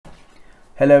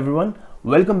Hello everyone,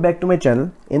 welcome back to my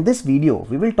channel. In this video,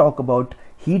 we will talk about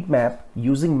heat map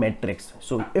using metrics.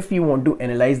 So if you want to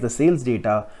analyze the sales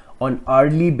data on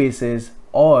hourly basis,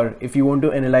 or if you want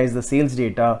to analyze the sales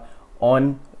data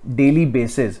on daily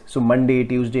basis, so Monday,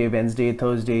 Tuesday, Wednesday,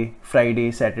 Thursday,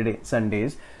 Friday, Saturday,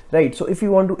 Sundays, right? So if you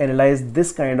want to analyze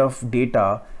this kind of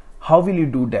data, how will you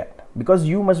do that? Because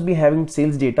you must be having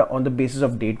sales data on the basis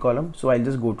of date column. So I'll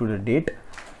just go to the date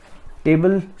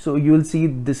table. So you will see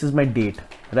this is my date,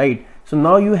 right? So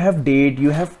now you have date,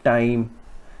 you have time,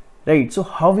 right? So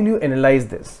how will you analyze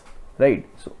this, right?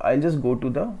 So I'll just go to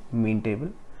the main table.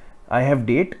 I have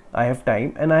date, I have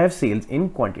time, and I have sales in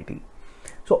quantity.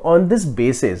 So on this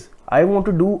basis, I want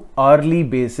to do hourly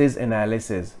basis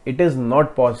analysis. It is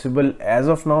not possible as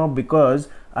of now because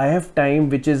I have time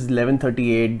which is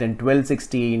 11:38, then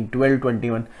 12:16,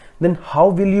 12:21. Then how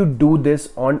will you do this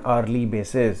on hourly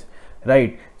basis,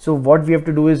 right? So what we have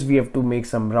to do is we have to make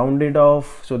some rounded off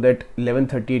so that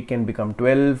 11:38 can become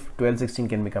 12, 12:16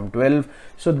 can become 12.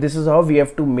 So this is how we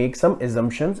have to make some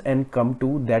assumptions and come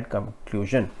to that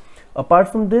conclusion.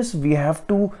 Apart from this, we have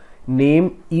to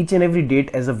name each and every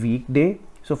date as a weekday.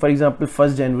 So for example,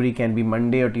 1st January can be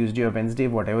Monday or Tuesday or Wednesday,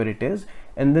 whatever it is.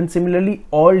 And then similarly,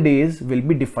 all days will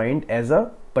be defined as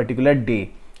a particular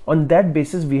day. On that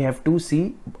basis, we have to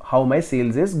see how my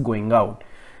sales is going out,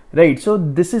 right? So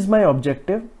this is my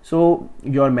objective. So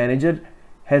your manager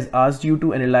has asked you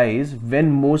to analyze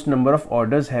when most number of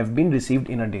orders have been received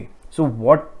in a day. So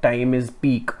what time is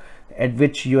peak at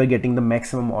which you are getting the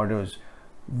maximum orders?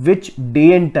 Which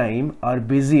day and time are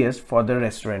busiest for the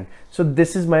restaurant? So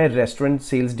this is my restaurant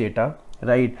sales data,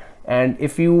 right? And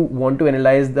if you want to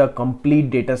analyze the complete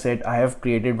data set, I have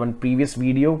created one previous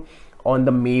video on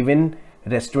the Maven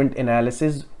restaurant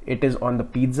analysis. It is on the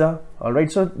pizza. All right,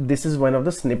 so this is one of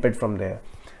the snippet from there.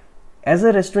 As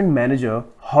a restaurant manager,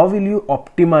 how will you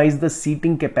optimize the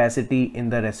seating capacity in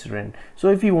the restaurant? So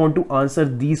if you want to answer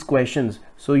these questions,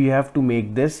 so you have to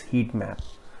make this heat map.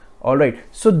 All right,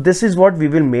 so this is what we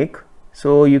will make.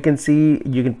 So you can see,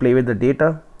 you can play with the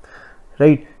data,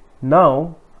 right?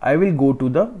 Now I will go to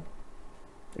the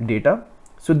data.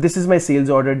 So this is my sales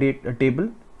order date table.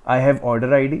 I have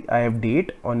order ID, I have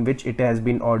date on which it has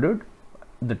been ordered,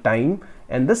 the time,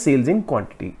 and the sales in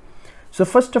quantity. So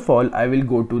first of all, I will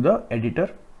go to the editor,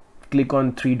 click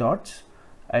on 3 dots.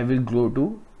 I will go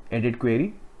to edit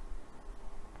query.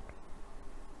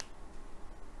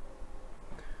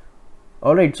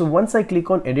 All right, so once I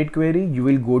click on edit query, you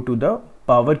will go to the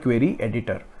Power Query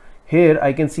editor. Here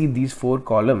I can see these 4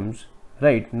 columns,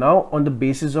 right? Now on the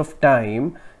basis of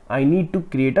time, I need to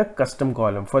create a custom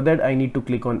column. For that, I need to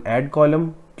click on add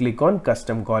column, click on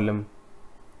custom column.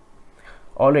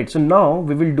 All right, so now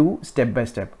we will do step by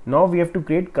step. Now we have to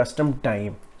create custom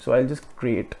time. So I'll just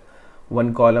create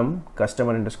one column,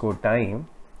 customer underscore time,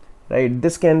 right?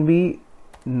 This can be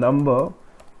number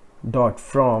dot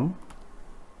from,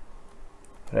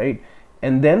 right?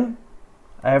 And then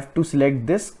I have to select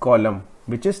this column,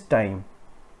 which is time,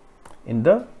 in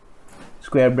the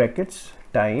square brackets,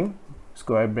 time,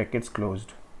 square brackets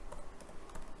closed.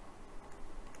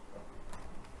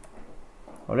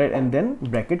 All right, and then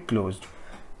bracket closed.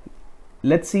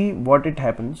 Let's see what it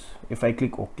happens if I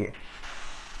click OK.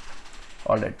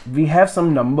 All right, we have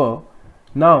some number.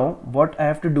 Now what I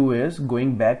have to do is,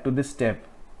 going back to this step,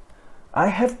 I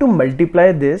have to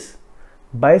multiply this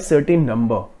by certain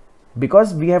number,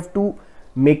 because we have to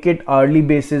make it hourly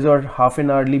basis or half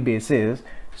an hourly basis.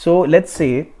 So let's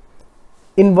say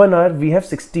in 1 hour we have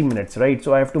 60 minutes, right?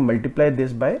 So I have to multiply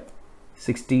this by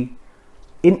 60.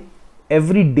 In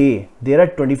every day there are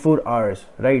 24 hours,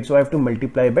 right? So I have to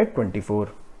multiply by 24,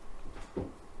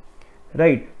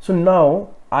 right? So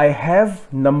now I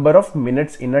have number of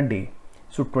minutes in a day.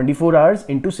 So 24 hours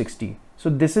into 60. So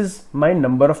this is my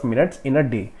number of minutes in a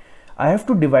day. I have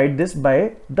to divide this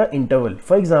by the interval.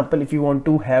 For example, if you want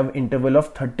to have interval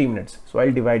of 30 minutes, so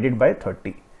I'll divide it by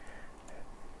 30,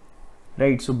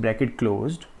 right? So bracket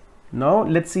closed. Now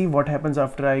let's see what happens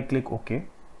after I click OK.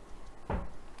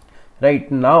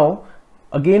 Right now,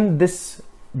 again, this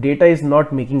data is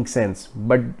not making sense,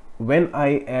 but when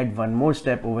I add one more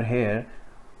step over here,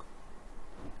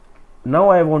 now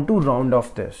I want to round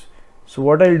off this. So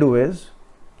what I'll do is,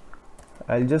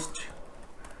 I'll just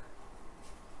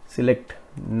select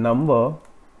number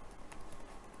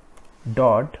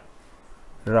dot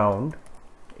round.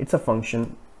 It's a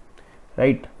function,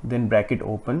 right? Then bracket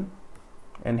open,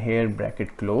 and here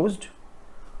bracket closed,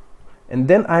 and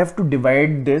then I have to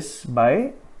divide this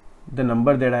by the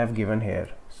number that I have given here.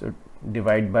 So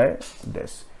divide by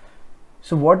this.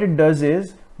 So what it does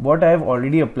is, what I have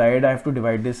already applied, I have to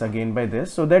divide this again by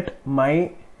this, so that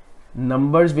my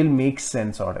numbers will make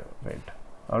sense out of it.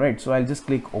 All right, so I'll just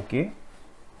click OK.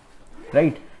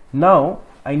 Right, now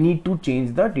I need to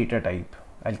change the data type.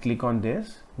 I'll click on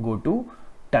this, go to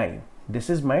time. This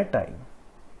is my time.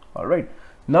 All right,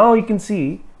 now you can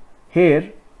see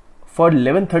here for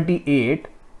 11:38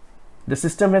 the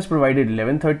system has provided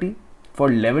 11:30. For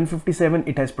 11:57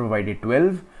 it has provided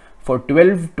 12. For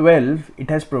 12:12 it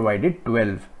has provided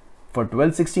 12. For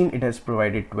 12:16 it has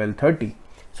provided 12:30.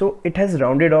 So it has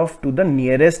rounded off to the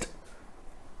nearest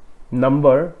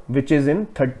number, which is in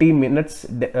 30 minutes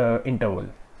interval.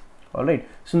 All right,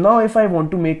 so now if I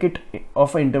want to make it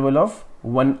of an interval of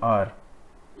 1 hour,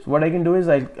 so what I can do is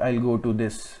I'll go to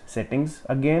this settings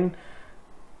again.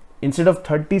 Instead of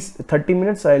 30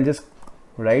 minutes, I'll just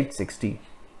write 60.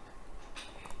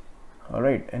 All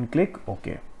right, and click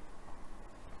OK.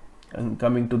 And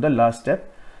coming to the last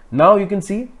step, now you can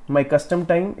see my custom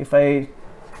time. If I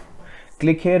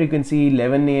click here, you can see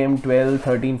 11 a.m., 12,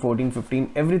 13, 14,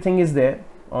 15, everything is there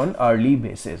on hourly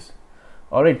basis.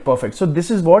 All right, perfect. So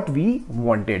this is what we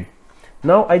wanted.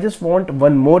 Now I just want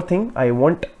one more thing. I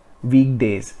want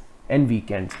weekdays and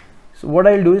weekends. So what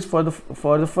I'll do is for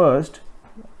the first,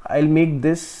 I'll make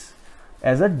this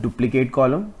as a duplicate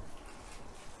column.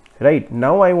 Right,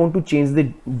 now I want to change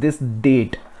this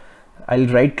date. I'll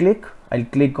right click, I'll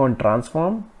click on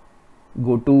transform,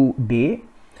 go to day.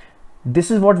 This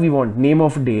is what we want, name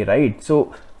of day, right?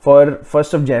 So for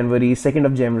 1st of January, 2nd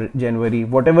of January,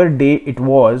 whatever day it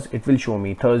was, it will show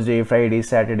me Thursday, Friday,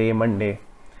 Saturday, Monday,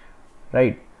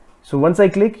 right? So once I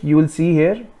click, you will see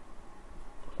here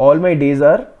all my days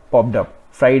are popped up: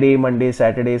 Friday, Monday,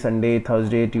 Saturday, Sunday,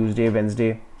 Thursday, Tuesday,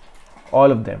 Wednesday,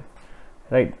 all of them.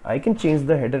 Right, I can change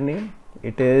the header name.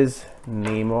 It is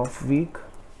name of week.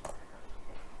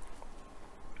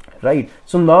 Right,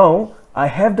 so now I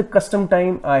have the custom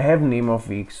time, I have name of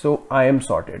week, so I am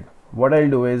sorted. What I'll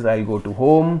do is I'll go to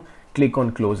home, click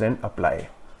on close and apply.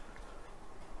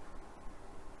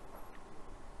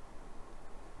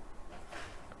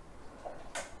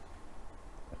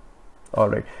 All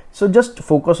right, so just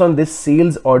focus on this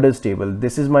sales orders table.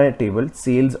 This is my table,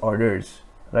 sales orders,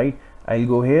 right? I'll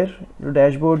go here to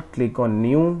dashboard, click on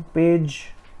new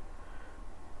page,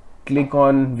 click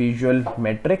on visual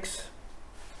metrics,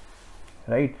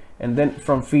 right? And then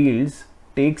from fields,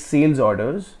 take sales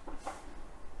orders.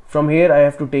 From here I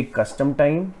have to take custom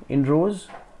time in rows,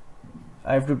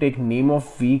 I have to take name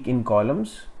of week in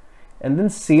columns, and then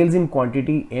sales in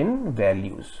quantity in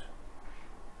values.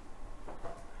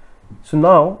 So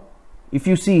now if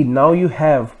you see, now you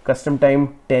have custom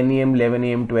time 10 a.m., 11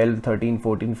 a.m., 12, 13,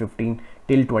 14, 15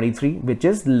 till 23, which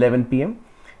is 11 p.m.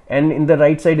 And in the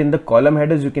right side in the column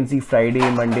headers, you can see Friday,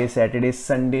 Monday, Saturday,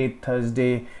 Sunday,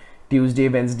 Thursday, Tuesday,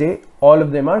 Wednesday, all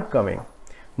of them are coming.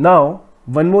 Now,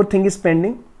 one more thing is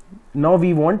pending. Now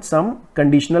we want some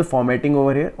conditional formatting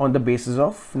over here on the basis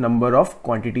of number of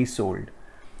quantities sold.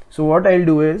 So what I'll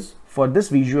do is for this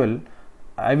visual,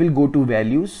 I will go to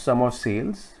values, sum of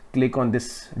sales, click on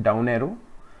this down arrow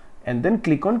and then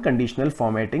click on conditional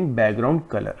formatting background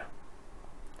color.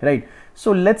 Right,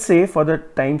 so let's say for the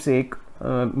time's sake,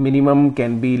 minimum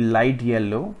can be light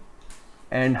yellow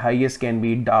and highest can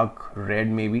be dark red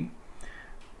maybe,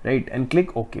 right? And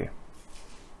click OK.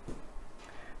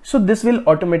 So this will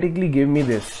automatically give me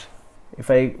this. If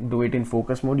I do it in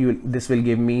focus mode, this will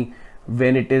give me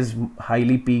when it is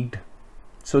highly peaked.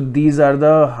 So these are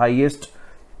the highest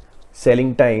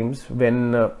selling times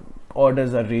when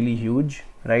orders are really huge,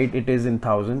 right? It is in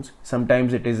thousands,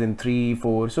 sometimes it is in 3,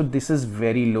 4. So this is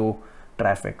very low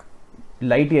traffic.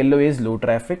 Light yellow is low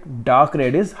traffic, dark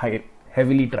red is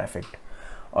heavily trafficked.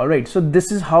 All right, so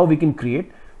this is how we can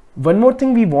create. One more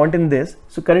thing we want in this.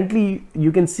 So currently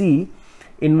you can see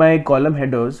in my column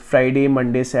headers, Friday,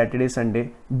 Monday, Saturday,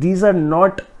 Sunday, these are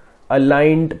not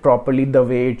aligned properly the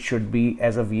way it should be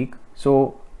as a week.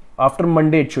 So after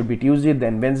Monday it should be Tuesday,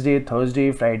 then Wednesday,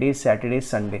 Thursday, Friday, Saturday,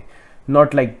 Sunday,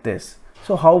 not like this.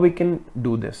 So how we can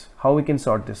do this, how we can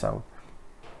sort this out?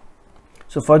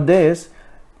 So for this,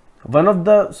 one of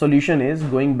the solution is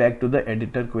going back to the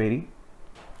editor query.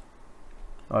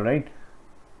 All right,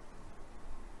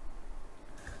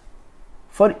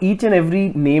 for each and every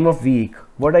name of week,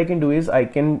 what I can do is I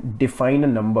can define a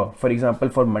number. For example,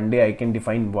 for Monday I can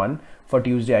define 1, for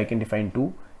Tuesday I can define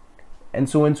 2, and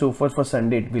so on and so forth. For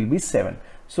Sunday it will be 7.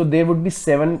 So there would be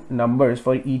 7 numbers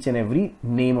for each and every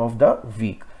name of the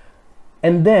week.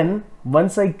 And then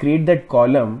once I create that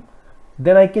column,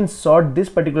 then I can sort this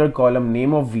particular column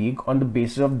name of week on the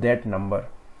basis of that number.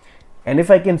 And if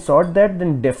I can sort that,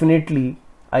 then definitely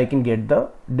I can get the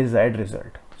desired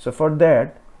result. So for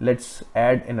that, let's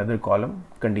add another column,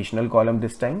 conditional column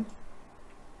this time.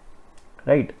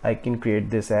 right? I can create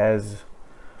this as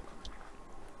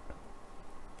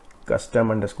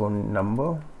custom underscore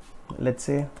number, let's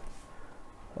say.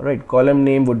 All right, column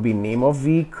name would be name of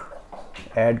week,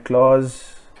 add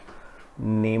clause,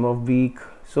 name of week.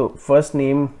 So first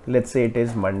name, let's say it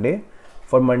is Monday.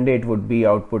 For Monday it would be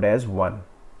output as 1,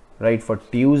 right? For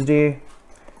Tuesday,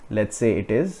 let's say it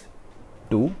is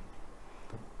 2,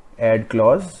 add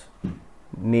clause,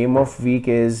 name of week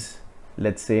is,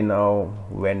 let's say now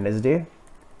Wednesday,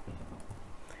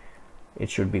 it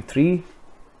should be 3.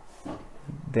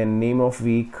 Then name of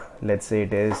week, let's say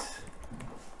it is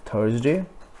Thursday,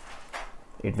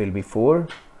 it will be 4.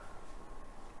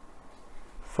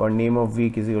 For name of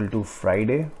week is equal to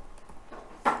Friday,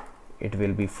 it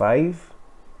will be 5.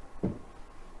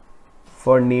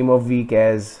 For name of week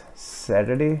as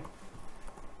Saturday,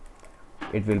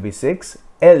 it will be 6.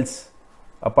 Else,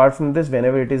 apart from this,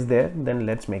 whenever it is there, then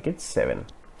let's make it 7.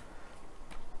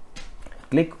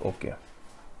 Click OK.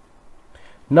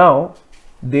 Now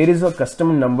there is a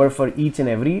custom number for each and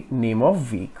every name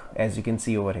of week, as you can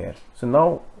see over here. So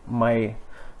now my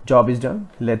job is done.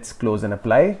 Let's close and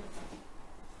apply.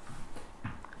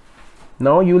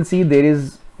 Now you will see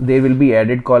there will be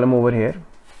added column over here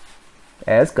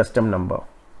as custom number,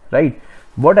 right?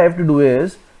 What I have to do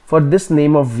is, for this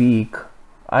name of week,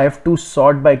 I have to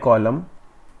sort by column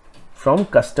from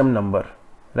custom number,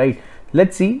 right?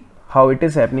 Let's see how it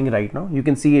is happening right now. You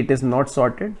can see it is not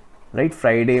sorted, right?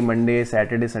 Friday, Monday,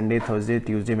 Saturday, Sunday, Thursday,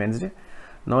 Tuesday, Wednesday.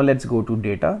 Now let's go to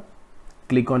data,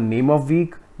 click on name of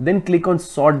week, then click on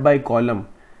sort by column.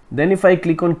 Then if I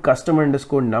click on custom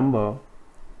underscore number,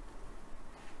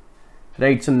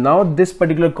 right, so now this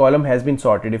particular column has been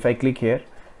sorted. If I click here,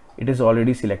 it is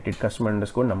already selected customer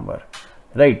underscore number,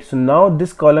 right? So now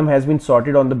this column has been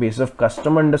sorted on the basis of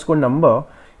customer underscore number.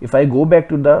 If I go back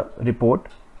to the report,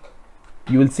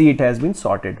 you will see it has been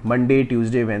sorted: Monday,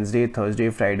 Tuesday, Wednesday, Thursday,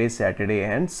 Friday, Saturday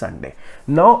and Sunday.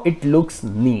 Now it looks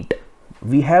neat.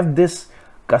 We have this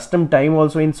custom time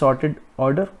also in sorted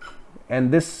order,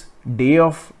 and this day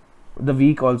of the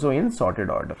week also in sorted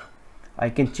order. I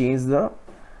can change the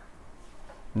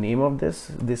name of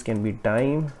this can be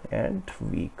time and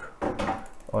week,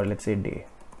 or let's say day.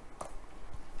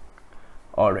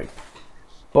 All right,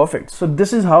 perfect. So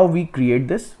this is how we create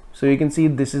this. So you can see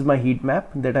this is my heat map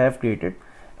that I have created.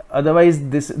 Otherwise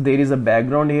there is a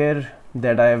background here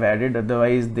that I have added.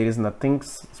 Otherwise there is nothing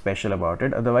special about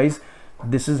it. Otherwise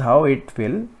this is how it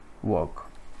will work.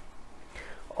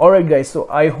 All right guys, so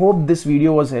I hope this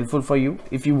video was helpful for you.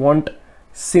 If you want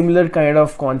similar kind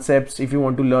of concepts, if you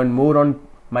want to learn more on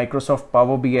Microsoft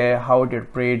Power BI, how it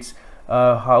operates,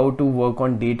 how to work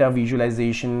on data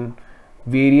visualization,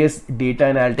 various data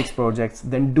analytics projects,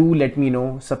 then do let me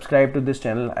know. Subscribe to this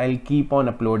channel. I'll keep on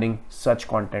uploading such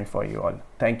content for you all.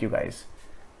 Thank you guys.